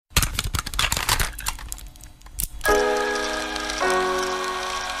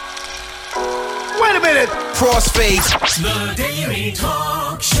crossfades. The Daily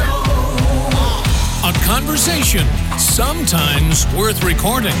Talk Show. A conversation sometimes worth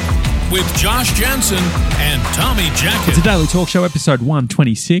recording with Josh Jansen and Tommy Jacket. It's a Daily Talk Show, episode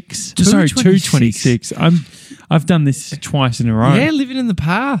 126. 226. 226. I've done this twice in a row. Yeah, living in the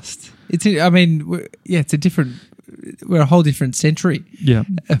past. It's a different. We're a whole different century. Yeah.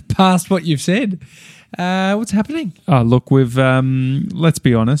 Past what you've said. What's happening? Look, we've let's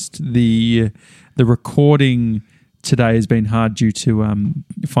be honest. The recording today has been hard due to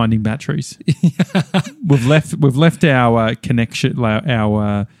finding batteries. We've left our connection,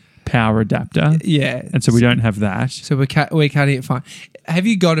 our power adapter. Yeah, and so we don't have that. So we're cutting it fine. Have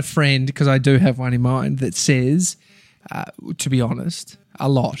you got a friend? Because I do have one in mind that says, to be honest, a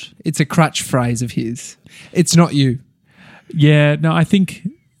lot. It's a crutch phrase of his. It's not you. Yeah, no, I think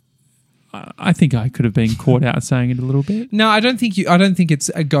I could have been caught out saying it a little bit. No, I don't think it's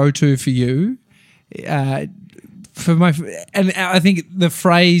a go-to for you. And I think the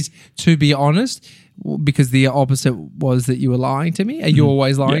phrase "to be honest," because the opposite was that you were lying to me. Are you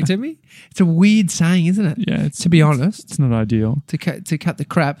always lying to me? It's a weird saying, isn't it? Yeah, to be honest, it's not ideal. To cut the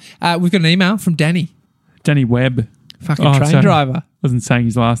crap. We've got an email from Danny Webb. Fucking train driver. Wasn't saying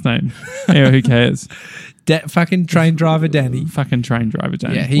his last name. Anyway, who cares? Fucking train driver Danny. Fucking train driver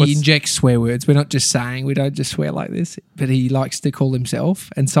Danny. Yeah, he injects swear words. We're not just saying, we don't just swear like this, but he likes to call himself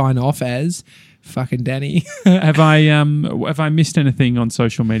and sign off as fucking Danny. Have I missed anything on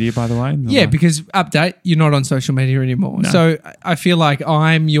social media, by the way? Yeah, because update, you're not on social media anymore. No. So I feel like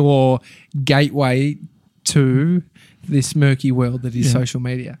I'm your gateway to this murky world that is social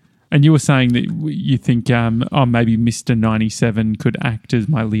media. And you were saying that you think maybe Mr. 97 could act as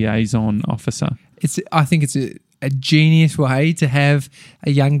my liaison officer. I think it's a genius way to have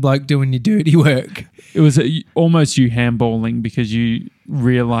a young bloke doing your dirty work. It was almost you handballing because you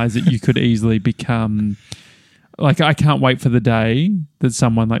realise that you could easily become like, I can't wait for the day that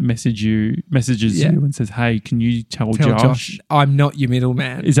someone like messages you and says, "Hey, can you tell Josh I'm not your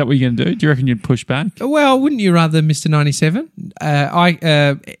middleman?" Is that what you're going to do? Do you reckon you'd push back? Well, wouldn't you rather Mr. 97?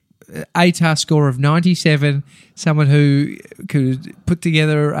 ATAR score of 97, someone who could put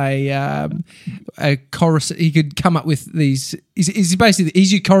together a chorus. He could come up with these.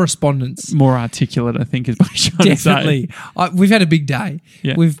 He's your correspondence. More articulate, I think, is what you're trying Definitely. to say. We've had a big day.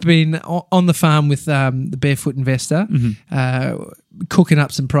 Yeah. We've been on the farm with the Barefoot Investor, cooking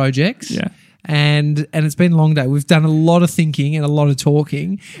up some projects. Yeah. And it's been a long day. We've done a lot of thinking and a lot of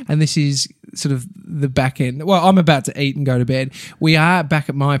talking, and this is sort of the back end. Well, I'm about to eat and go to bed. We are back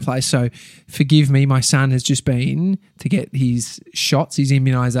at my place, so forgive me. My son has just been to get his shots, his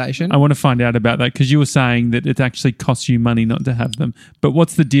immunisation. I want to find out about that because you were saying that it actually costs you money not to have them. But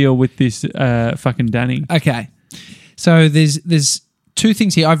what's the deal with this fucking Danny? Okay, so there's two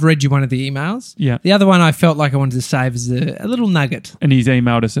things here. I've read you one of the emails. Yeah. The other one I felt like I wanted to save as a little nugget. And he's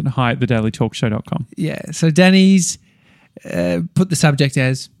emailed us at hi@thedailytalkshow.com. Yeah. So Danny's put the subject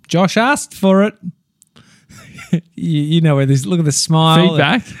as Josh asked for it. you know where this. Look at the smile.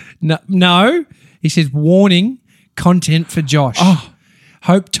 Feedback? No. He says warning, content for Josh. Oh.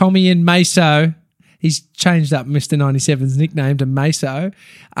 Hope Tommy and Meso. He's changed up Mr. 97's nickname to Meso.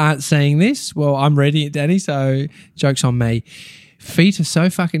 Aren't seeing this. Well, I'm reading it, Danny. So joke's on me. Feet are so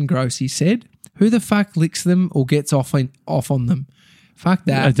fucking gross, he said. Who the fuck licks them or gets off on them? Fuck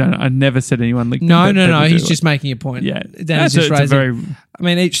that. I never said anyone licked them. No. He's just making a point. Yeah. Danny's just raising. I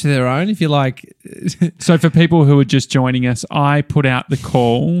mean, each to their own, if you like. So for people who are just joining us, I put out the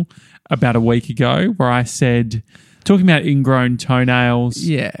call about a week ago where I said, talking about ingrown toenails.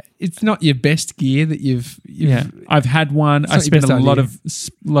 Yeah. It's not your best gear that you've I've had one. I spent a lot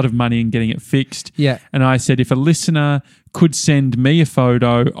of money in getting it fixed. Yeah. And I said, if a listener could send me a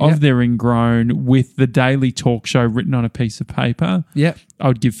photo of their ingrown with the Daily Talk Show written on a piece of paper, I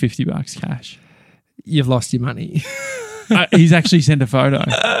would give $50 cash. You've lost your money. He's actually sent a photo.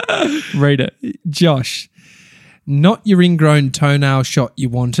 Read it. Josh, not your ingrown toenail shot you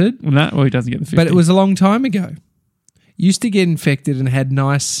wanted. No, well, he doesn't get the 50. But it was a long time ago. Used to get infected and had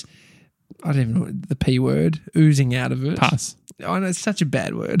nice, I don't even know the P word, oozing out of it. Pus. I know, it's such a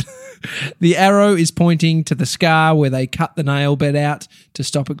bad word. The arrow is pointing to the scar where they cut the nail bed out to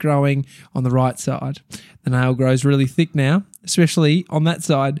stop it growing on the right side. The nail grows really thick now, especially on that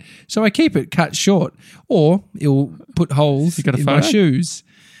side. So I keep it cut short, or it'll put holes in my shoes.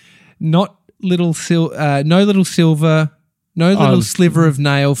 No little sliver of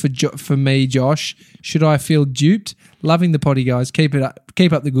nail for me, Josh. Should I feel duped? Loving the potty, guys. Keep it up.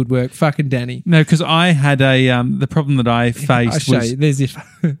 Keep up the good work. Fucking Danny. No, because I had the problem that I faced I'll show you. There's if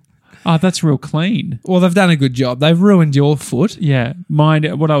Oh, that's real clean. Well, they've done a good job. They've ruined your foot. Yeah. Mine,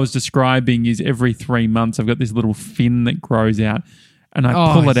 what I was describing is every 3 months I've got this little fin that grows out and I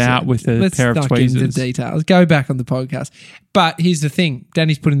pull it out with a pair of Let's not get into tweezers. details. Go back on the podcast. But here's the thing.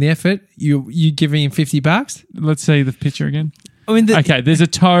 Danny's put in the effort. You giving him $50? Let's see the picture again. I mean, Okay, there's a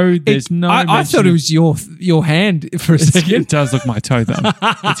toe. There's no. I thought it was your hand for a It second. does look my toe thumb.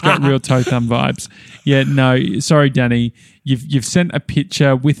 It's got real toe thumb vibes. Yeah, no, sorry, Danny. You've sent a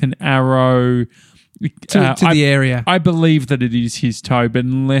picture with an arrow to the area. I believe that it is his toe, but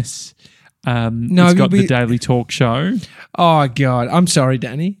unless No, it's got we- the Daily Talk Show. Oh, God. I'm sorry,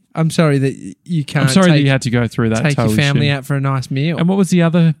 Danny. I'm sorry that you can't I'm sorry that take, you had to go through that take toe your family issue. out for a nice meal. And what was the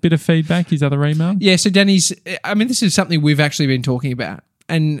other bit of feedback? His other email? Yeah, so Danny's. I mean, this is something we've actually been talking about,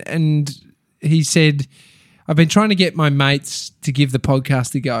 and he said, "I've been trying to get my mates to give the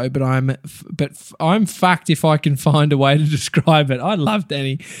podcast a go, but I'm fucked if I can find a way to describe it." I love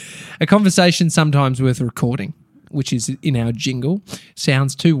Danny. A conversation sometimes worth recording, which is in our jingle,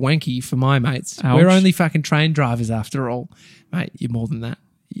 sounds too wanky for my mates. Ouch. We're only fucking train drivers after all, mate. You're more than that.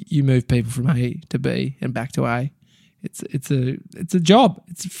 You move people from A to B and back to A. It's a job.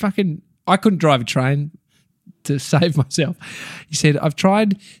 It's fucking. I couldn't drive a train to save myself. He said, "I've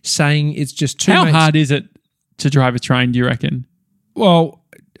tried saying it's just two How mates." hard is it to drive a train, do you reckon? Well,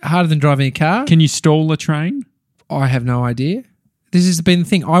 harder than driving a car? Can you stall a train? I have no idea. This has been the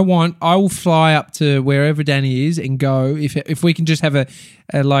thing. I will fly up to wherever Danny is and go. If we can just have a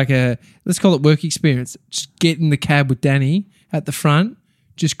let's call it work experience. Just get in the cab with Danny at the front,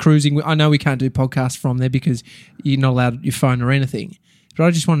 just cruising. I know we can't do podcasts from there because you're not allowed your phone or anything. But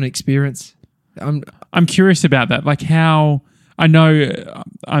I just want an experience. I'm curious about that. Like how I know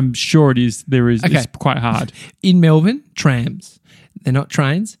I'm sure it is. There is. Okay. It's quite hard. In Melbourne, trams. They're not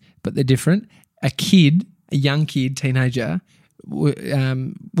trains, but they're different. A young kid, teenager,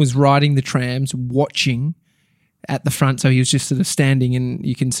 was riding the trams, watching at the front. So he was just sort of standing and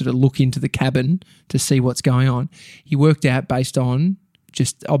you can sort of look into the cabin to see what's going on. He worked out based on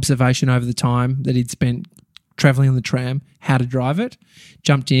just observation over the time that he'd spent traveling on the tram, how to drive it,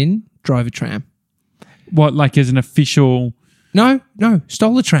 jumped in, drove a tram. What, like as an official? No,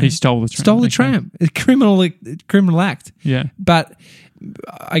 stole the tram. He stole the tram. Stole the Okay. tram. A criminal act. Yeah. But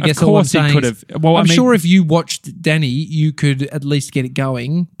I guess Of all I'm course he saying could is, have. Well, I'm I mean- sure if you watched Danny, you could at least get it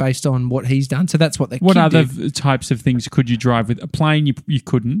going based on what he's done. So that's what they What kid other did. types of things could you drive with? A plane you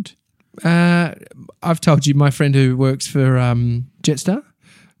couldn't. I've told you my friend who works for Jetstar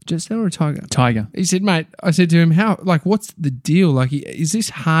or Tiger. Tiger. He said, mate, I said to him, what's the deal? Like, is this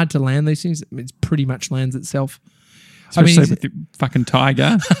hard to land these things? It pretty much lands itself. Especially with the fucking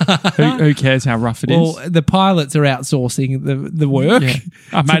Tiger. who cares how rough it is? Well, the pilots are outsourcing the work. Yeah.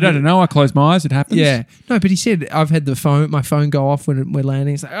 Oh, mate, I don't know. I close my eyes. It happens. Yeah. No, but he said, I've had my phone go off when we're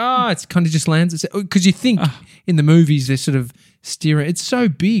landing. It's like, it's kind of just lands. Because you think in the movies they're sort of steering. It's so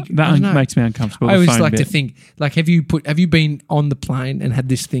big. I That don't know. makes me uncomfortable. I the always phone like to bit. think, like, have you been on the plane and had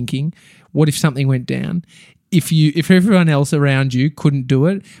this thinking? What if something went down? If everyone else around you couldn't do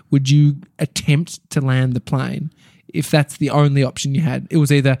it, would you attempt to land the plane? If that's the only option you had, it was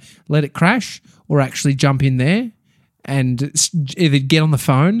either let it crash or actually jump in there and either get on the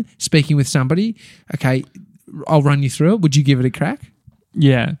phone speaking with somebody. Okay, I'll run you through it. Would you give it a crack?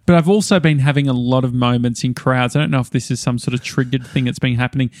 Yeah, but I've also been having a lot of moments in crowds. I don't know if this is some sort of triggered thing that's been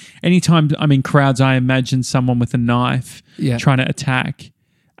happening. Anytime I'm in crowds, I imagine someone with a knife trying to attack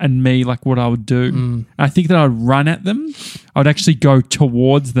and me, like what I would do. I think that I'd run at them. I'd actually go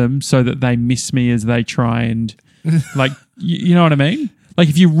towards them so that they miss me as they try and like, you know what I mean? Like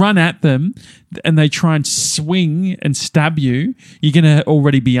if you run at them and they try and swing and stab you, you're going to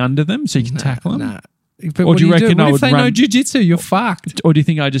already be under them so you can tackle them. Nah. But Or what do you reckon What I if would they know run- jiu-jitsu? You're fucked. Or do you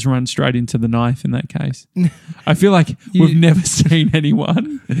think I just run straight into the knife in that case? I feel like we've never seen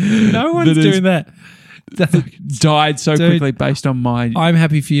anyone No one's that has doing that. died so Dude, quickly based on my... I'm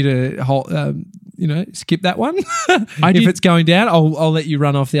happy for you to hold, skip that one. I If did- it's going down, I'll let you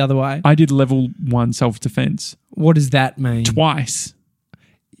run off the other way. I did level 1 self-defense What does that mean? twice.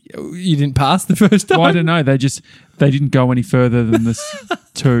 You didn't pass the first time? Well, I don't know. They didn't go any further than this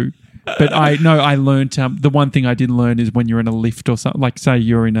 2. But I learned the one thing I did learn is when you're in a lift or something, like say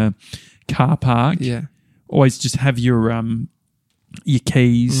you're in a car park, Yeah. always just have your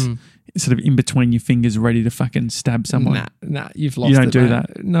keys sort of in between your fingers ready to fucking stab someone. Nah, you've lost. You don't it, do mate.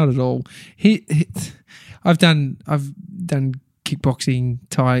 that. Not at all. I've done kickboxing,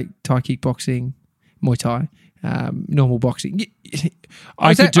 Thai kickboxing, Muay Thai, normal boxing.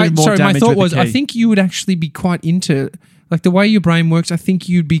 I could do more my damage thought with was, the I key. think you would actually be quite into, like the way your brain works. I think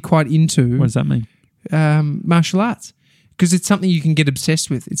you'd be quite into What does that mean? martial arts because it's something you can get obsessed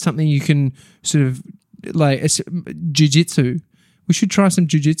with. It's something you can sort of like jiu-jitsu. We should try some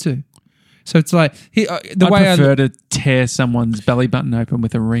jiu-jitsu. So it's like I prefer to tear someone's belly button open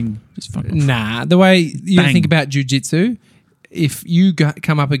with a ring. Just fucking the way you think about jiu-jitsu, if you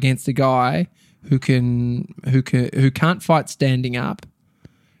come up against a guy who can't fight standing up,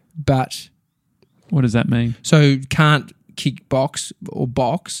 but what does that mean? So can't kickbox or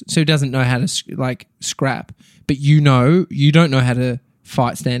box, so he doesn't know how to like scrap, but you don't know how to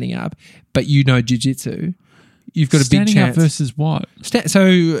fight standing up, but you know jiu-jitsu. You've got a big chance. Standing up versus what? So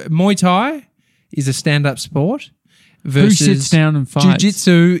Muay Thai is a stand-up sport versus who sits down and fights?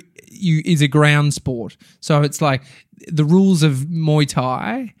 Jiu-jitsu is a ground sport. So it's like the rules of Muay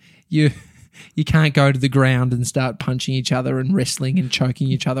Thai, you can't go to the ground and start punching each other and wrestling and choking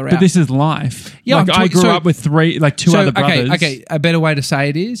each other out. But this is life. Yeah, like I grew up with two other brothers. Okay, a better way to say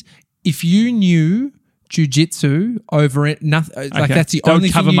it is if you knew jiu-jitsu over it, nothing like that's the only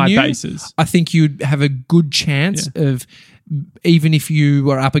thing you knew. Bases. I think you'd have a good chance of, even if you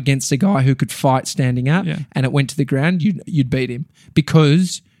were up against a guy who could fight standing up and it went to the ground, you'd beat him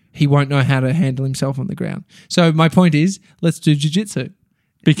because he won't know how to handle himself on the ground. So my point is, let's do jiu-jitsu.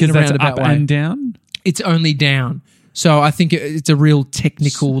 Because that's up and down? It's only down. So I think it's a real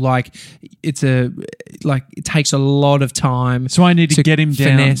technical, it takes a lot of time. So I need to get him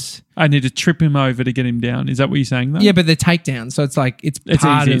finesse. down. I need to trip him over to get him down. Is that what you're saying, though? Yeah, but they're takedowns. So it's like, it's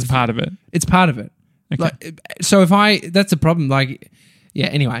part easy. of, it's part of it. It's part of it. Okay. So that's a problem.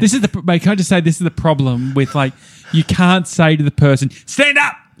 Anyway. This is can I just say this is the problem with you can't say to the person, stand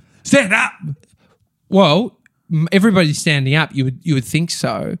up. Well, everybody's standing up. You would think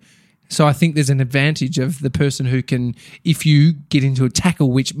so. So I think there's an advantage of the person who can, if you get into a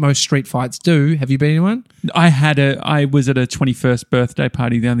tackle, which most street fights do. Have you been in one? I was at a 21st birthday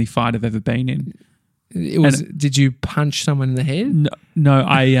party, the only fight I've ever been in. Did you punch someone in the head? No,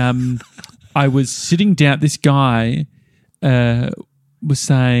 I was sitting down. This guy was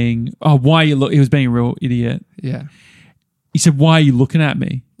saying, "Oh, why are you look?" He was being a real idiot. Yeah. He said, "Why are you looking at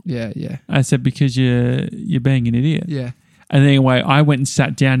me?" Yeah. I said, "Because you're being an idiot." Yeah. And anyway, I went and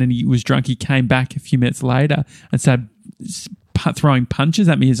sat down and he was drunk. He came back a few minutes later and started throwing punches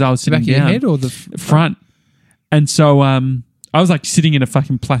at me as I was sitting down. The back of your head or the front? And so I was sitting in a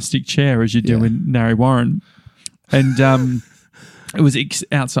fucking plastic chair as you do in Narre Warren. And it was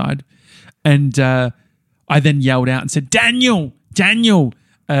outside. And I then yelled out and said, Daniel,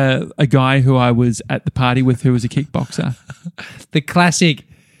 a guy who I was at the party with who was a kickboxer. The classic,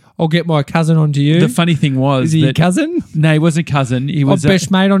 I'll get my cousin onto you. The funny thing was, is he a cousin? No, he wasn't a cousin. He was best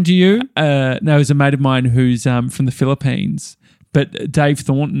mate onto you. No, he was a mate of mine who's from the Philippines. But Dave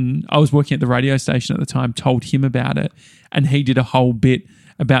Thornton, I was working at the radio station at the time, told him about it, and he did a whole bit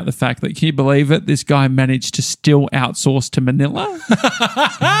about the fact that, can you believe it? This guy managed to still outsource to Manila,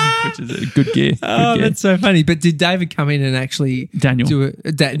 which is a good gear. That's so funny. But did David come in and actually do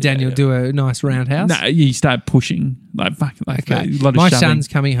a nice roundhouse? No, he started pushing a lot of my shoving. son's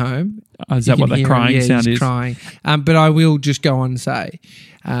coming home. Is that what the crying sound is? Crying. But I will just go on and say,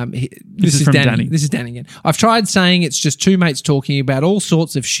 this is from Danny. This is Danny again. I've tried saying it's just two mates talking about all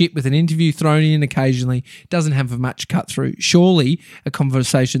sorts of shit with an interview thrown in occasionally. Doesn't have much cut through. Surely a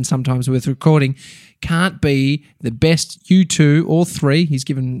conversation sometimes worth recording can't be the best you two or three, he's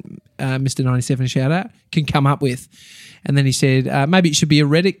given Mr. 97 a shout out, can come up with. And then he said, maybe it should be a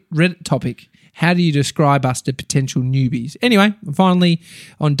Reddit topic. How do you describe us to potential newbies? Anyway, finally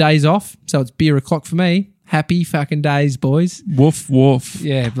on days off, so it's beer o'clock for me. Happy fucking days, boys. Woof, woof.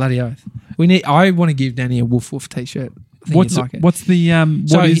 Yeah, bloody oath. I want to give Danny a woof, woof t-shirt. What's the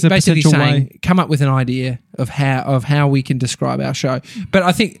potential way? Come up with an idea of how we can describe our show. But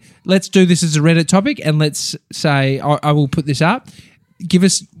I think let's do this as a Reddit topic, and let's say I will put this up. Give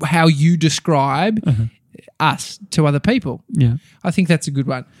us how you describe us to other people. Yeah, I think that's a good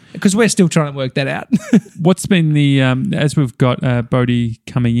one because we're still trying to work that out. What's been the as we've got Bodhi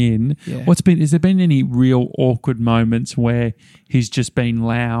coming in? Yeah. Has there been any real awkward moments where he's just been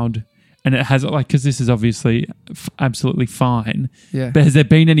loud? And it has because this is obviously absolutely fine. Yeah. But has there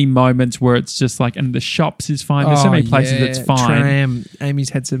been any moments where it's just and the shops is fine? There's so many places that's fine. Tram.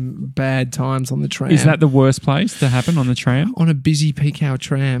 Amy's had some bad times on the tram. Is that the worst place to happen on the tram? On a busy peak hour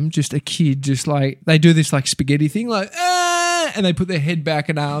tram, just a kid, they do this spaghetti thing, and they put their head back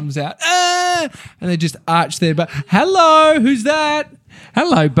and arms out, and they just arch their back. Hello, who's that?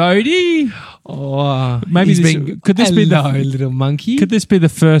 Hello, Bodhi. Oh, maybe could this be the little monkey? Could this be the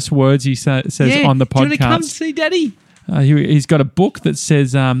first words he says on the podcast? Do you want to come see Daddy? He's got a book that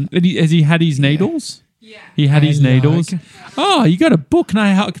says, has he had his needles? Yeah. He had his needles. Oh, you got a book. Can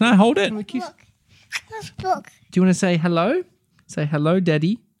I hold it? Look. This book. Do you want to say hello? Say hello,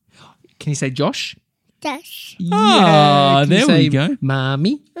 Daddy. Can you say Josh? Dash. Oh, Can you there say we go.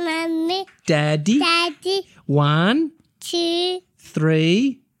 Mommy, Mommy. Daddy. Daddy. 1, 2.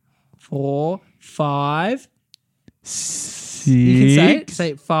 3, 4, 5. 6. You can say it. Say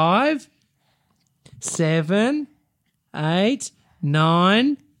it. 5, 7, 8,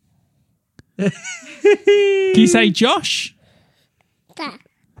 9. Can you say Josh? Da.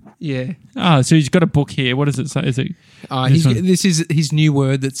 Yeah. Oh, so he's got a book here. What does it say? Is it? This one? This is his new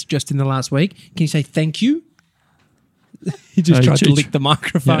word that's just in the last week. Can you say thank you? He just tried to lick the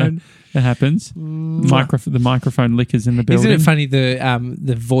microphone. Yeah, it happens. The microphone lickers in the building. Isn't it funny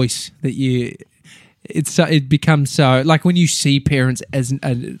the voice that you? It becomes so like when you see parents as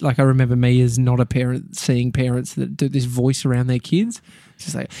like I remember me as not a parent seeing parents that do this voice around their kids. It's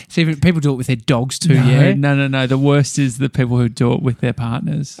just like see people do it with their dogs too. No. The worst is the people who do it with their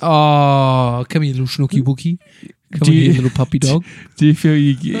partners. Oh, come here, little snooky wookie. Come here, little puppy dog. Do you feel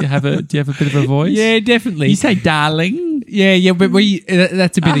you have a bit of a voice? Yeah, definitely. You say darling. Yeah, but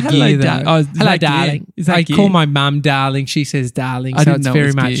that's a bit of hello, gear though. is Hello, that gear? darling. Is that I gear? call my mum darling. She says darling. I So didn't it's know it very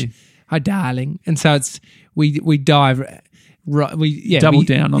was much gear. hi, darling. And so it's we dive right. We Double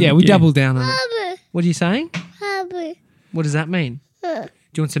down on yeah. the We gear. double down on it. Hubby. What are you saying? Hubby. What does that mean? Huh.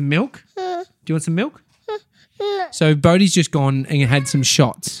 Do you want some milk? Huh. Do you want some milk? Huh. So Bodhi's just gone and had some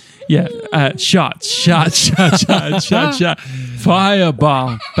shots. Yeah. Shot.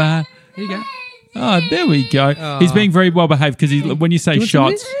 Fireball. Here Here you go. Oh, there we go. He's being very well behaved because when you say want some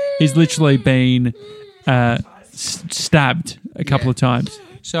of shots, he's literally been stabbed a couple of times.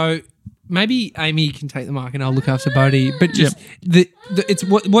 So maybe Amy can take the mic and I'll look after Bodhi. But just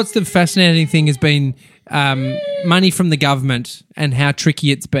what's the fascinating thing has been money from the government and how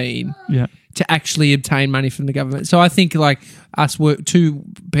tricky it's been Yeah. to actually obtain money from the government. So I think like us two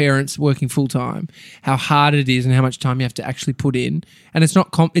parents working full time, how hard it is and how much time you have to actually put in, and it's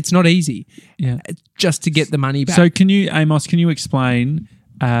not easy. Yeah. Just to get the money back. So can you explain?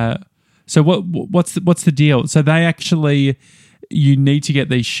 So what's the deal? So they actually, you need to get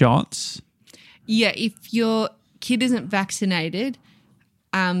these shots. Yeah, if your kid isn't vaccinated,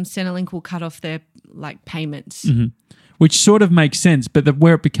 Centrelink will cut off their payments. Mm-hmm. Which sort of makes sense, but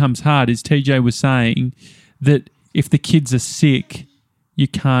where it becomes hard is TJ was saying that if the kids are sick, you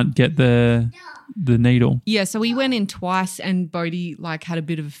can't get the needle. Yeah, so we went in twice and Bodhi had a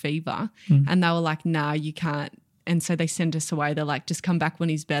bit of a fever and they were like, nah, you can't. And so they sent us away. They're like, just come back when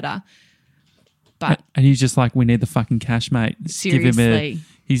he's better. But And he's just like, we need the fucking cash, mate. Just seriously.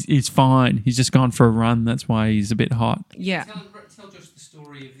 He's fine. He's just gone for a run. That's why he's a bit hot. Yeah. Tell Josh the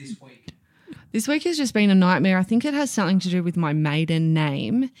story of this week. This week has just been a nightmare. I think it has something to do with my maiden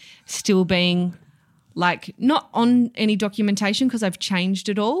name still being not on any documentation because I've changed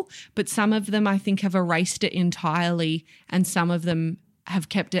it all, but some of them I think have erased it entirely and some of them have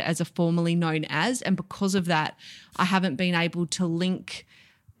kept it as a formally known as, and because of that I haven't been able to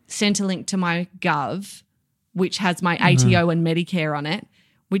Centrelink to my Gov, which has my ATO and Medicare on it,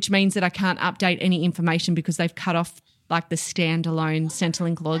 which means that I can't update any information because they've cut off the standalone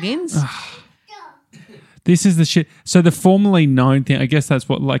Centrelink logins. This is the shit. So the formally known thing, I guess that's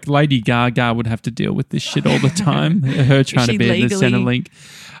what Lady Gaga would have to deal with this shit all the time. Her trying to she be in the legally- Centrelink.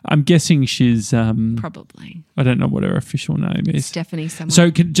 I'm guessing she's Probably. I don't know what her official name is. Stephanie someone.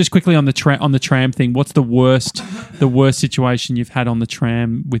 So just quickly on the tram thing, what's the worst situation you've had on the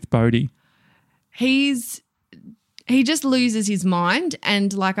tram with Bodhi? He just loses his mind,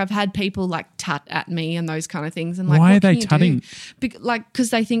 and I've had people tut at me and those kind of things. And Why what are they can you tutting? do? Because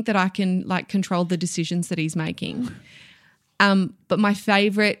they think that I can control the decisions that he's making. But my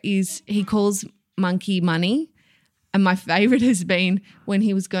favourite is he calls monkey money, and my favourite has been when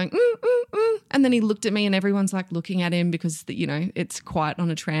he was going and then he looked at me and everyone's looking at him because it's quiet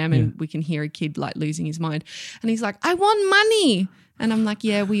on a tram and we can hear a kid losing his mind, and he's like, I want money. And I'm like,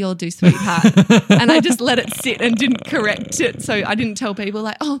 yeah, we all do, sweetheart. And I just let it sit and didn't correct it. So I didn't tell people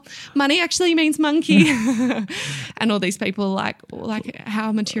money actually means monkey. And all these people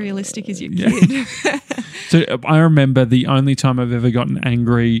how materialistic is your kid? So I remember the only time I've ever gotten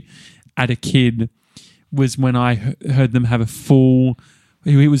angry at a kid was when I heard them have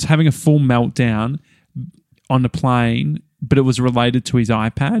he was having a full meltdown on the plane, but it was related to his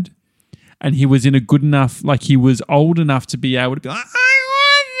iPad. And he was in a good enough, he was old enough to be able to be like, I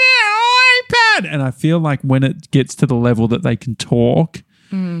want the iPad. And I feel like when it gets to the level that they can talk,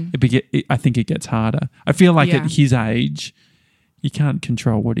 I think it gets harder. I feel like at his age, you can't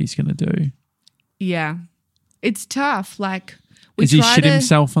control what he's going to do. Yeah. It's tough. Has he shit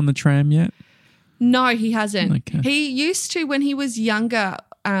himself on the tram yet? No, he hasn't. Okay. He used to when he was younger.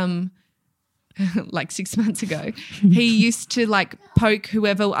 like 6 months ago, he used to like poke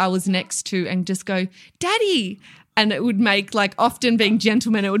whoever I was next to and just go, "Daddy." And it would make, like, often being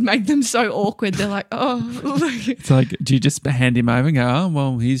gentlemen, it would make them so awkward. They're like, oh. It's like, do you just hand him over and go, oh,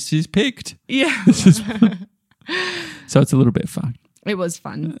 well, he's picked? Yeah. So it's a little bit fucked. It was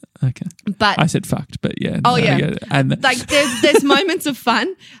fun. Okay. But I said fucked, but yeah. Oh, no, yeah. I get it. And like there's moments of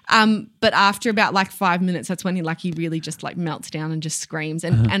fun, but after about like 5 minutes, that's when he really just like melts down and just screams.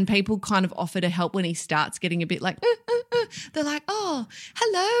 And people kind of offer to help when he starts getting a bit like, they're like, oh,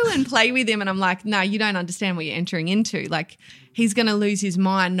 hello, and play with him. And I'm like, no, you don't understand what you're entering into. Like, he's going to lose his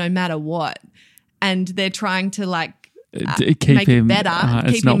mind no matter what. And they're trying to like, keep make him it better,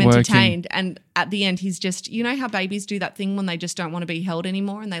 it's keep not him working. entertained. And at the end, he's just, you know how babies do that thing when they just don't want to be held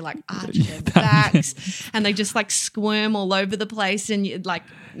anymore and they like arch their backs and they just like squirm all over the place and you like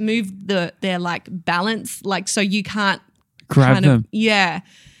move their like balance, like so you can't Grab them.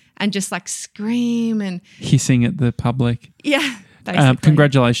 And just like scream and hissing at the public. Yeah. Basically.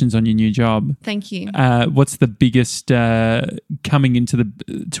 Congratulations on your new job. Thank you. What's the biggest coming into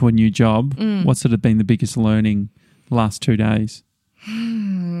to a new job? What's sort of been the biggest learning last 2 days?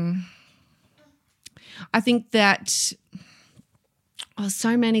 I think that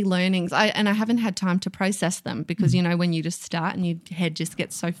so many learnings. I haven't had time to process them because you know when you just start and your head just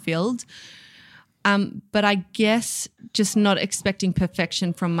gets so filled. But I guess just not expecting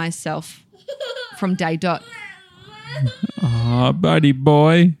perfection from myself from day dot. Oh, buddy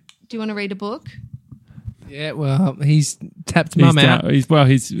boy. Do you want to read a book? Yeah, well, he's tapped mum out. He's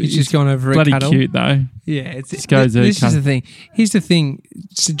just gone over a bloody cuddle. cute though. Yeah, This this is is the thing. Here's the thing.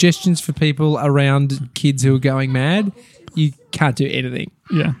 Suggestions for people around kids who are going mad. You can't do anything.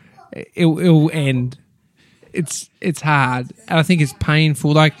 Yeah. It'll end. It's hard. And I think it's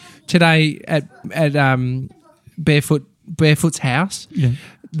painful. Like today at Barefoot's house,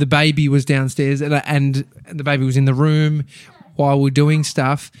 the baby was downstairs and the baby was in the room while we're doing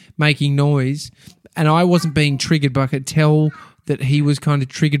stuff, making noise. And I wasn't being triggered, but I could tell that he was kind of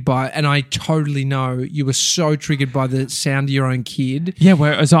triggered by it. And I totally know you were so triggered by the sound of your own kid. Yeah,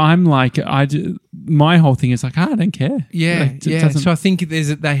 whereas I'm like, my whole thing is like, I don't care. Yeah, Like, it yeah. doesn't- So I think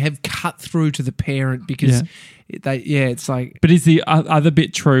they have cut through to the parent because it's like But is the other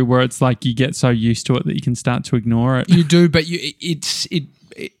bit true where it's like you get so used to it that you can start to ignore it? you do, but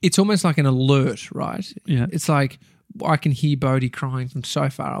it's almost like an alert, right? Yeah. It's like I can hear Bodhi crying from so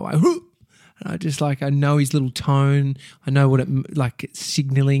far away. And I know his little tone. I know what it like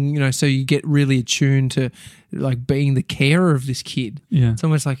signaling, you know, so you get really attuned to like being the carer of this kid. Yeah. It's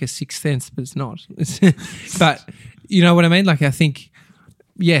almost like a sixth sense, but it's not. But you know what I mean? Like I think,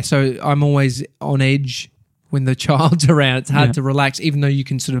 so I'm always on edge when the child's around. It's hard to relax, even though you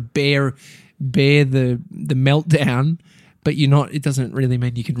can sort of bear the meltdown, but you're not. It doesn't really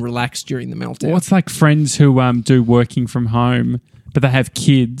mean you can relax during the meltdown. Well, it's like friends who do working from home, but they have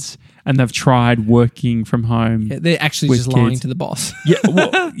kids and they've tried working from home. Yeah, they're actually with just lying kids. to the boss. Yeah,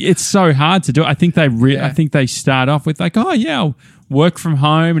 well, it's so hard to do. I think I think they start off with like, oh yeah, I'll work from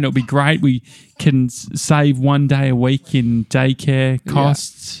home and it'll be great. We can save 1 day a week in daycare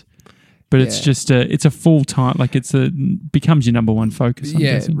costs. But it's just it's a full time, like becomes your number one focus. I'm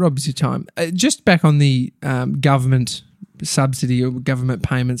guessing. Robs your time. Just back on the government subsidy or government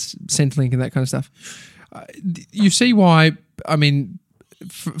payments, Centrelink and that kind of stuff. You see why? I mean,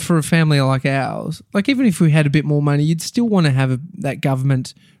 for a family like ours, like even if we had a bit more money, you'd still want to have that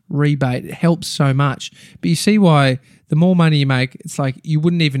government rebate. It helps so much. But you see why the more money you make, it's like you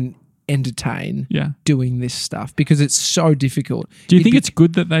wouldn't even entertain doing this stuff because it's so difficult. Do you think it's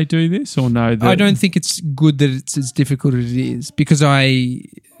good that they do this or no? I don't think it's good that it's as difficult as it is because I'm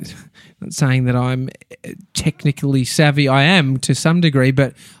not saying that I'm technically savvy. I am to some degree,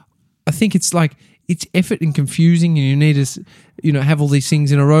 but I think it's like it's effort and confusing and you need to, have all these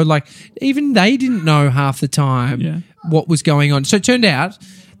things in a row. Like even they didn't know half the time what was going on. So it turned out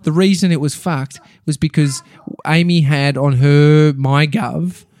the reason it was fucked was because Amy had on her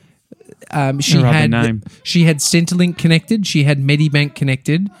MyGov, she had Centrelink connected, she had Medibank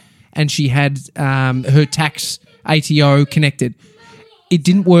connected, and she had her tax ATO connected. It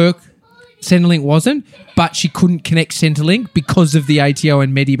didn't work. Centrelink wasn't, but she couldn't connect Centrelink because of the ATO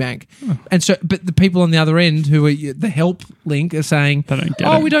and Medibank. And so, but the people on the other end who are the help link are saying, they don't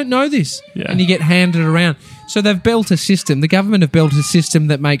get it. We don't know this. Yeah. And you get handed around. So they've built a system. The government have built a system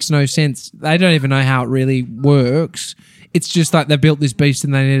that makes no sense. They don't even know how it really works. It's just like they built this beast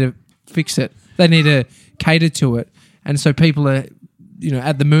and they need to fix it. They need to cater to it. And so people are,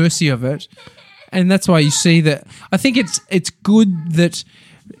 at the mercy of it. And that's why you see that. I think it's good that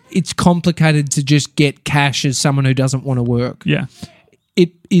it's complicated to just get cash as someone who doesn't want to work. Yeah.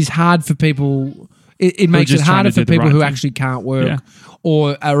 it is hard for people. It makes it just trying harder to do for the people right who thing. actually can't work Yeah.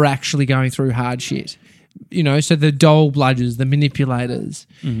 or are actually going through hard shit. So the dole bludgers, the manipulators.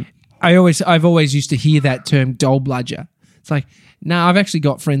 Mm-hmm. I've always used to hear that term dole bludger. It's like, no, I've actually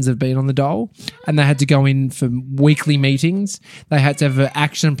got friends that have been on the dole and they had to go in for weekly meetings. They had to have an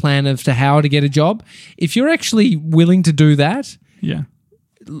action plan as to how to get a job. If you're actually willing to do that, Yeah.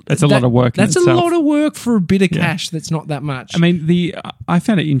 That's a lot of work. That's in a itself. lot of work for a bit of cash. That's not that much. I mean, I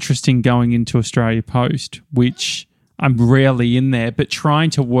found it interesting going into Australia Post, which I'm rarely in there, but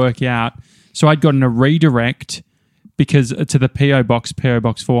trying to work out. So I'd gotten a redirect because to the PO Box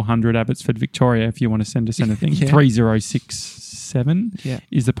 400 Abbotsford, Victoria, if you want to send us anything, 3067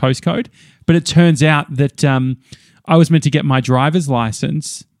 is the postcode. But it turns out that I was meant to get my driver's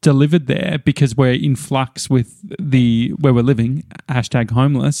license delivered there because we're in flux with where we're living,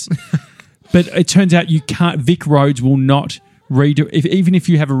 #homeless. But it turns out you can't, Vic Roads will not redirect, even if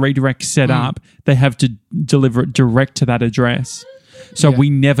you have a redirect set up, they have to deliver it direct to that address. So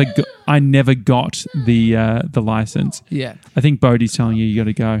I never got the license. Yeah. I think Bodhi's telling you got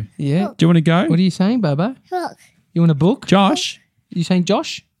to go. Yeah. Do you want to go? What are you saying, Bobo? Look. You want a book? Josh? You saying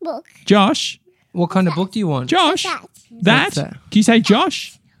Josh? Look. Josh? What kind of book do you want? Josh? That. That? What's that? Can you say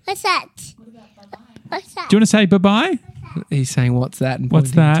Josh? What's that? What's that? Do you want to say bye-bye? He's saying, "What's that?" And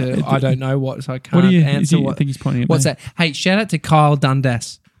What's pointing that? to- I don't know what, so I can't What do you answer. I think he's pointing at What's me. that? Hey, shout out to Kyle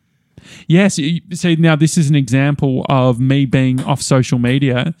Dundas. Yes. So now this is an example of me being off social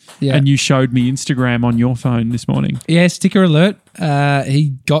media Yeah. and you showed me Instagram on your phone this morning. Yeah, sticker alert.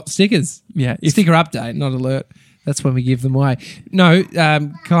 He got stickers. Yeah. Sticker update, not alert. That's when we give them away. No,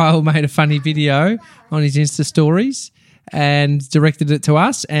 Kyle made a funny video on his Insta stories and directed it to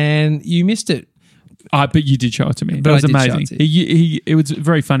us, and you missed it. But you did show it to me. But That was I did show amazing. it to It was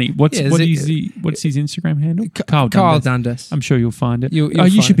very funny. What's Yeah, his Instagram handle? Kyle Dundas. Dundas. I'm sure you'll find it. You'll you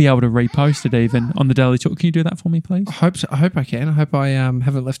find should it. be able to repost it even on the Daily Talk. Can you do that for me, please? I hope so. I hope I can. I hope I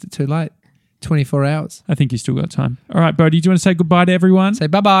haven't left it too late. 24 hours. I think you still got time. All right, Bodhi, do you want to say goodbye to everyone? Say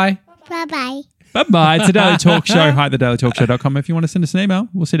bye-bye. Bye-bye. Bye-bye. It's a Daily Talk Show. Hi at thedailytalkshow.com. If you want to send us an email,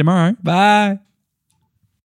 we'll see you tomorrow. Bye.